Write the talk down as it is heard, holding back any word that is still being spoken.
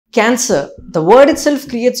Cancer. The word itself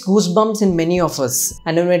creates goosebumps in many of us.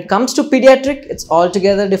 And when it comes to pediatric, it's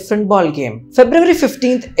altogether a different ballgame. February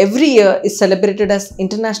 15th every year is celebrated as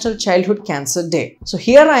International Childhood Cancer Day. So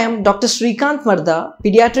here I am, Dr. Srikanth Marda,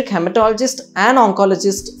 Pediatric Hematologist and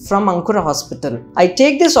Oncologist from Ankura Hospital. I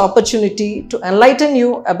take this opportunity to enlighten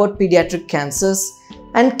you about pediatric cancers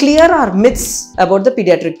and clear our myths about the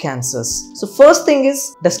pediatric cancers. So first thing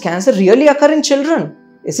is, does cancer really occur in children?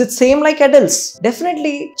 Is it same like adults?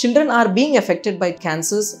 Definitely, children are being affected by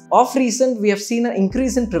cancers. Of recent, we have seen an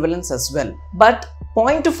increase in prevalence as well. But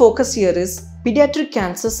point to focus here is, pediatric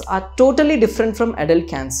cancers are totally different from adult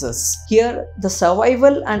cancers. Here, the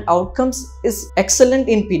survival and outcomes is excellent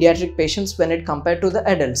in pediatric patients when it compared to the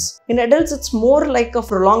adults. In adults, it's more like a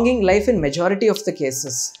prolonging life in majority of the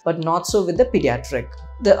cases, but not so with the pediatric.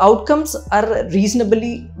 The outcomes are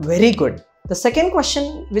reasonably very good. The second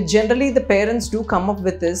question which generally the parents do come up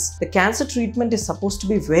with is, the cancer treatment is supposed to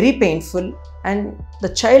be very painful and the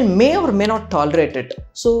child may or may not tolerate it.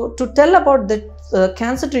 So to tell about the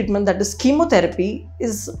cancer treatment, that is chemotherapy,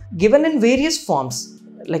 is given in various forms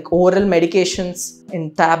like oral medications,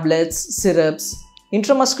 in tablets, syrups,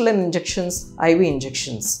 intramuscular injections, IV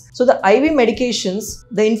injections. So the IV medications,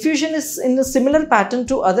 the infusion is in a similar pattern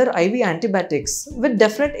to other IV antibiotics with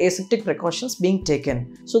definite aseptic precautions being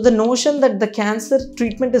taken. So the notion that the cancer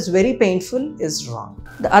treatment is very painful is wrong.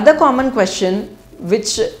 The other common question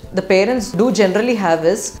which the parents do generally have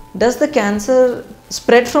is, does the cancer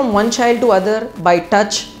spread from one child to other by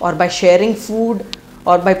touch or by sharing food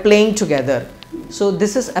or by playing together? So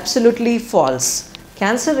this is absolutely false.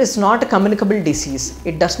 Cancer is not a communicable disease.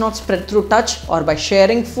 It does not spread through touch or by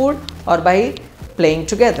sharing food or by playing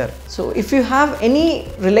together. So if you have any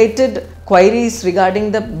related queries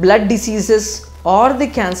regarding the blood diseases or the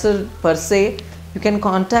cancer per se, you can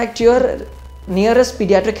contact your nearest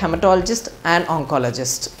pediatric hematologist and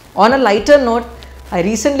oncologist. On a lighter note, I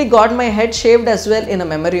recently got my head shaved as well in a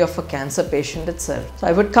memory of a cancer patient itself. So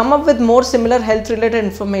I would come up with more similar health related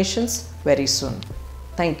informations very soon.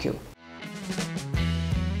 Thank you.